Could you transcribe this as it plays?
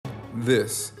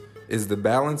This is the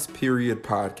Balance Period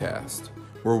podcast,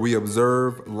 where we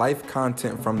observe life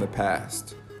content from the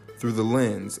past through the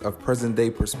lens of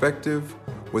present-day perspective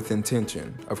with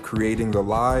intention of creating the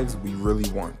lives we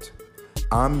really want.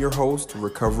 I'm your host,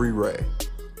 Recovery Ray.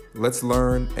 Let's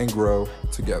learn and grow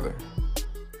together.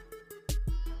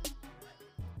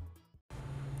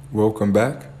 Welcome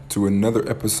back to another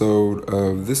episode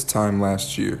of This Time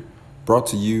Last Year, brought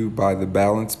to you by the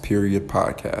Balance Period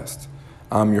podcast.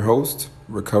 I'm your host,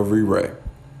 Recovery Ray.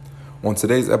 On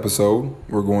today's episode,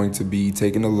 we're going to be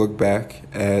taking a look back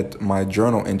at my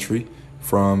journal entry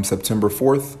from September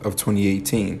 4th of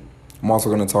 2018. I'm also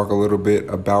going to talk a little bit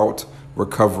about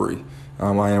recovery.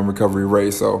 I am Recovery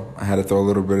Ray, so I had to throw a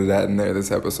little bit of that in there this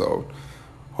episode.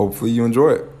 Hopefully you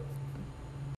enjoy it.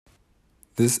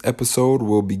 This episode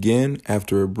will begin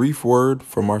after a brief word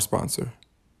from our sponsor.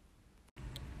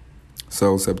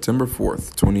 So, September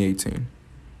 4th, 2018.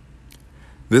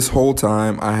 This whole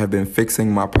time, I have been fixing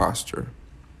my posture.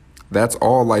 That's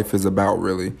all life is about,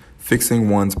 really, fixing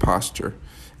one's posture.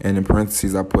 And in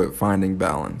parentheses, I put finding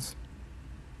balance.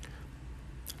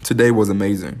 Today was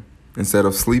amazing. Instead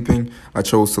of sleeping, I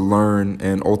chose to learn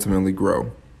and ultimately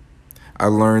grow. I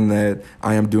learned that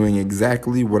I am doing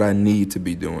exactly what I need to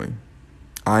be doing.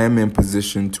 I am in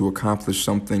position to accomplish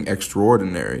something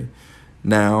extraordinary.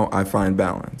 Now I find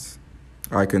balance.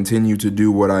 I continue to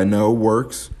do what I know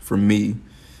works for me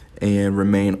and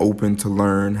remain open to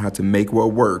learn how to make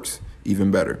what works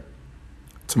even better.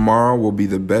 Tomorrow will be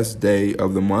the best day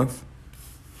of the month.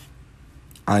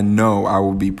 I know I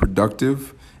will be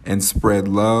productive and spread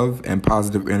love and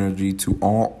positive energy to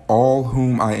all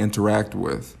whom I interact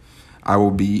with. I will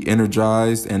be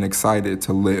energized and excited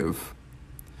to live.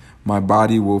 My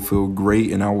body will feel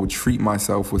great and I will treat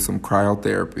myself with some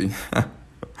cryotherapy.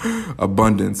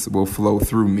 Abundance will flow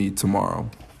through me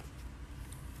tomorrow.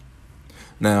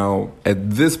 Now, at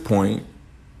this point,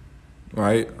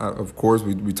 right, of course,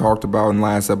 we talked about in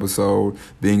last episode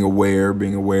being aware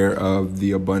of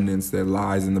the abundance that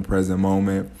lies in the present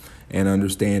moment and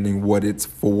understanding what it's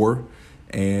for.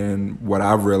 And what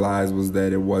I've realized was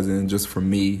that it wasn't just for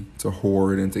me to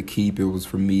hoard and to keep. It was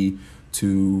for me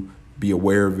to be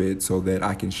aware of it so that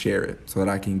I can share it, so that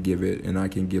I can give it and I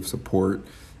can give support.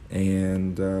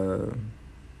 And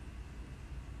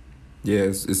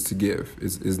it's to give.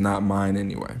 It's not mine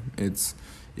anyway. It's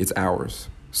ours.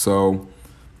 So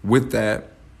with that,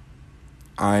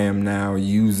 I am now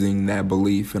using that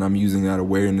belief and I'm using that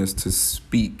awareness to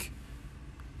speak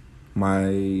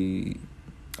my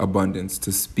abundance,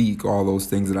 to speak all those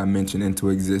things that I mentioned into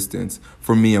existence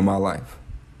for me in my life.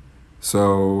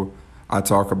 So I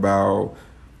talk about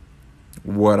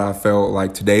what I felt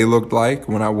like today looked like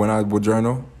when I would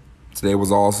journal. Today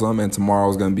was awesome, and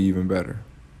tomorrow's going to be even better.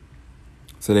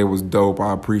 Today was dope.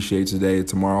 I appreciate today.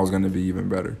 Tomorrow's going to be even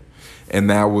better. And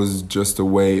that was just a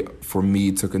way for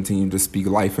me to continue to speak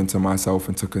life into myself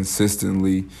and to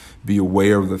consistently be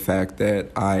aware of the fact that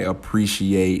I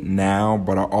appreciate now,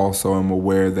 but I also am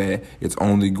aware that it's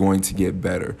only going to get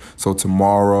better. So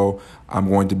tomorrow, I'm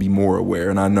going to be more aware.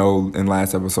 And I know in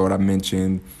last episode, I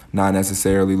mentioned not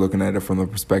necessarily looking at it from the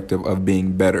perspective of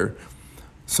being better.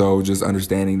 So just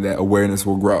understanding that awareness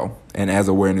will grow. And as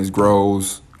awareness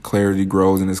grows, clarity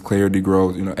grows, and as clarity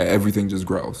grows, everything just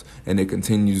grows. And it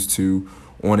continues to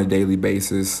on a daily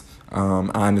basis.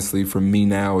 Honestly, for me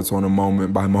now, it's on a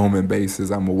moment by moment basis.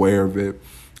 I'm aware of it.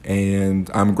 And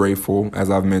I'm grateful,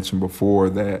 as I've mentioned before,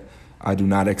 that I do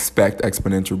not expect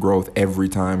exponential growth every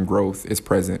time growth is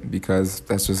present, because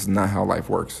that's just not how life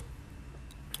works.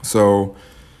 So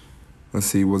let's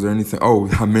see, was there anything? Oh,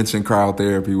 I mentioned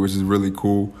cryotherapy, which is really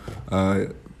cool.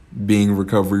 Being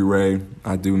Recovery Ray,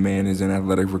 I do manage an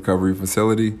athletic recovery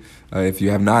facility. If you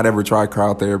have not ever tried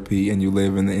cryotherapy and you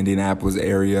live in the Indianapolis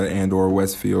area and or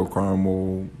Westfield,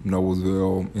 Carmel,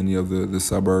 Noblesville, any of the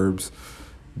suburbs,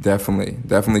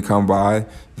 definitely come by.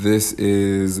 This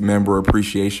is Member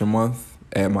Appreciation Month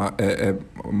at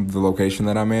the location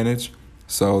that I manage.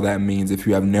 So that means if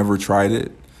you have never tried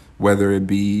it, whether it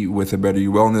be with a Better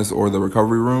You Wellness or the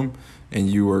Recovery Room, and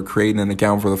you are creating an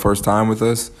account for the first time with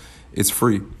us, it's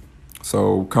free.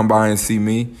 So come by and see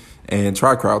me and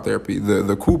try cryotherapy.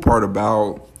 The cool part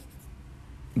about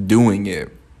doing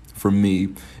it for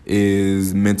me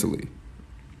is mentally.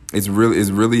 It's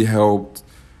really helped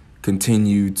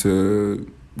continue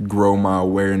to grow my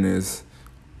awareness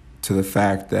to the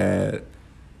fact that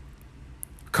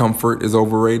comfort is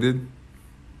overrated,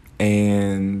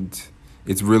 and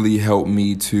it's really helped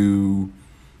me to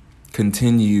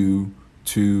continue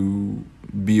to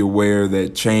be aware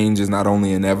that change is not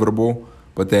only inevitable,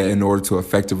 but that in order to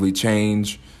effectively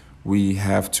change, we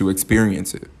have to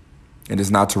experience it. And it's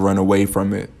not to run away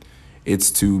from it. It's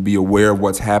to be aware of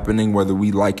what's happening, whether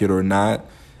we like it or not,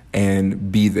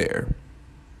 and be there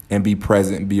and be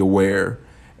present, be aware,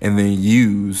 and then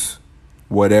use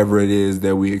whatever it is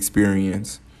that we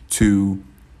experience to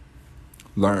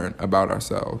learn about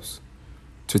ourselves,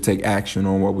 to take action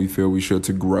on what we feel we should,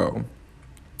 to grow,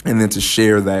 and then to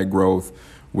share that growth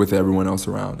with everyone else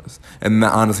around us. And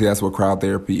honestly, that's what crowd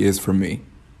therapy is for me.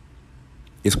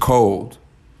 It's cold.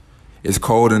 It's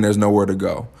cold and there's nowhere to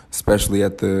go, especially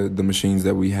at the machines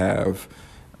that we have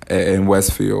in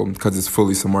Westfield, because it's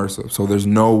fully submersive. So there's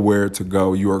nowhere to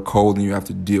go. You are cold and you have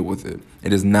to deal with it.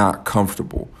 It is not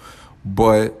comfortable.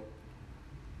 But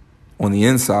on the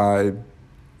inside,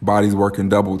 body's working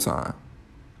double time.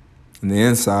 On the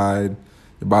inside,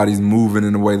 your body's moving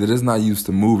in a way that it's not used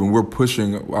to moving.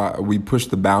 We push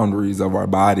the boundaries of our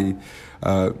body,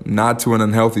 not to an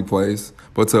unhealthy place,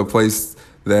 but to a place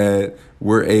that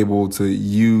we're able to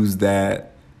use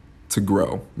that to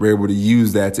grow. We're able to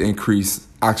use that to increase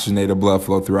oxygenated blood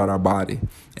flow throughout our body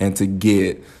and to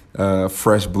get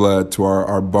fresh blood to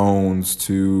our bones,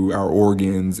 to our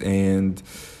organs, and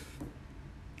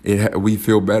we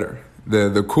feel better.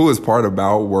 The coolest part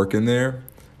about working there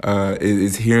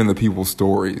is hearing the people's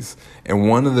stories. And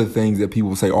one of the things that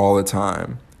people say all the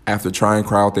time after trying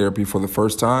crowd therapy for the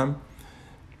first time,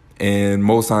 and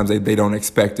most times they don't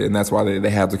expect it, and that's why they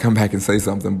have to come back and say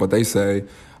something, but they say,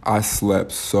 I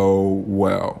slept so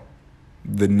well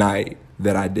the night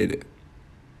that I did it.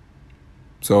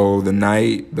 So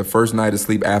the first night of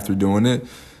sleep after doing it,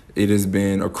 it has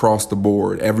been across the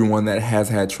board. Everyone that has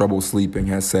had trouble sleeping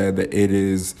has said that it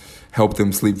has helped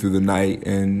them sleep through the night,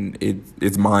 and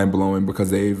it's mind-blowing because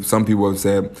some people have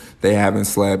said they haven't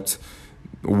slept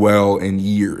well in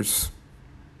years.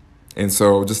 And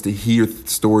so just to hear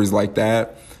stories like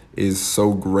that is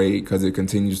so great because it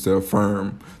continues to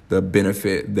affirm the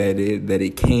benefit that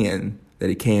it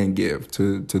can give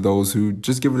to those who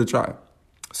just give it a try.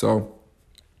 So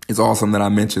it's awesome that I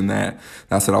mentioned that.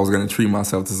 I said I was going to treat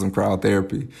myself to some crowd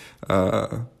therapy.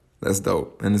 That's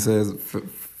dope. And it says,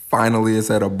 finally, it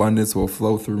said abundance will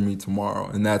flow through me tomorrow.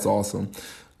 And that's awesome.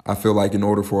 I feel like in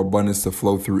order for abundance to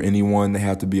flow through anyone, they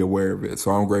have to be aware of it.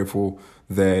 So I'm grateful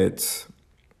that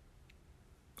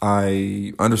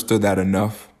I understood that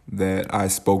enough that I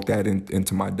spoke that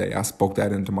into my day. I spoke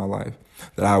that into my life,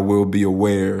 that I will be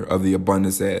aware of the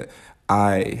abundance that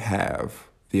I have,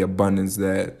 the abundance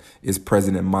that is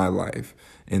present in my life.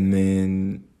 And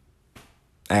then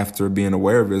after being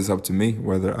aware of it, it's up to me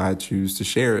whether I choose to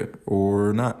share it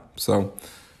or not. So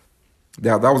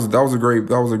yeah, that was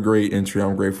a great entry.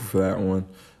 I'm grateful for that one.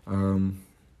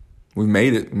 We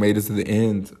made it to the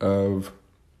end of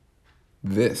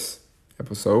this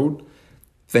episode.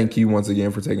 Thank you once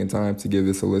again for taking time to give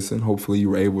this a listen. Hopefully you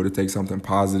were able to take something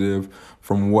positive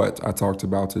from what I talked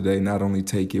about today. Not only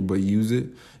take it, but use it.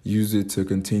 Use it to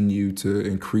continue to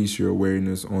increase your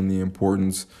awareness on the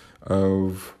importance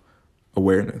of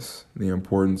awareness, the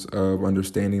importance of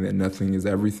understanding that nothing is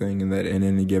everything, and that in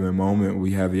any given moment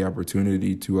we have the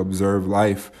opportunity to observe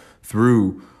life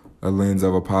through a lens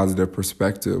of a positive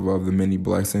perspective of the many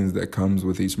blessings that comes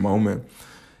with each moment,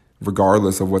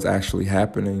 regardless of what's actually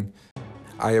happening.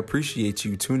 I appreciate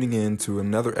you tuning in to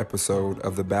another episode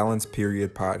of the Balance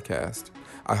Period podcast.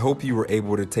 I hope you were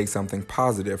able to take something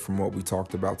positive from what we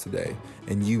talked about today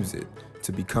and use it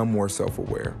to become more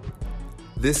self-aware.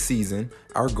 This season,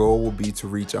 our goal will be to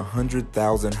reach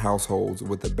 100,000 households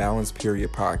with the Balance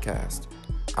Period podcast.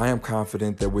 I am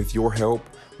confident that with your help,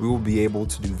 we will be able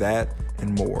to do that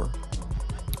and more.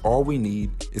 All we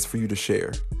need is for you to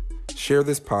share. Share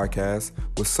this podcast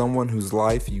with someone whose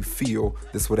life you feel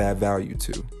this would add value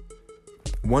to.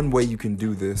 One way you can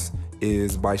do this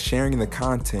is by sharing the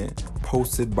content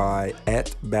posted by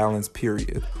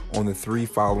 @BalancePeriod on the 3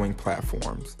 following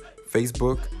platforms: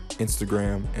 Facebook,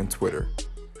 Instagram, and Twitter.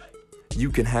 You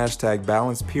can hashtag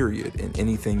 #BalancePeriod in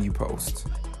anything you post.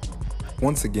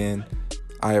 Once again,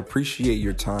 I appreciate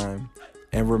your time,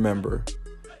 and remember,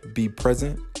 be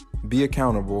present, be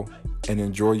accountable, and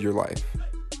enjoy your life.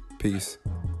 Peace.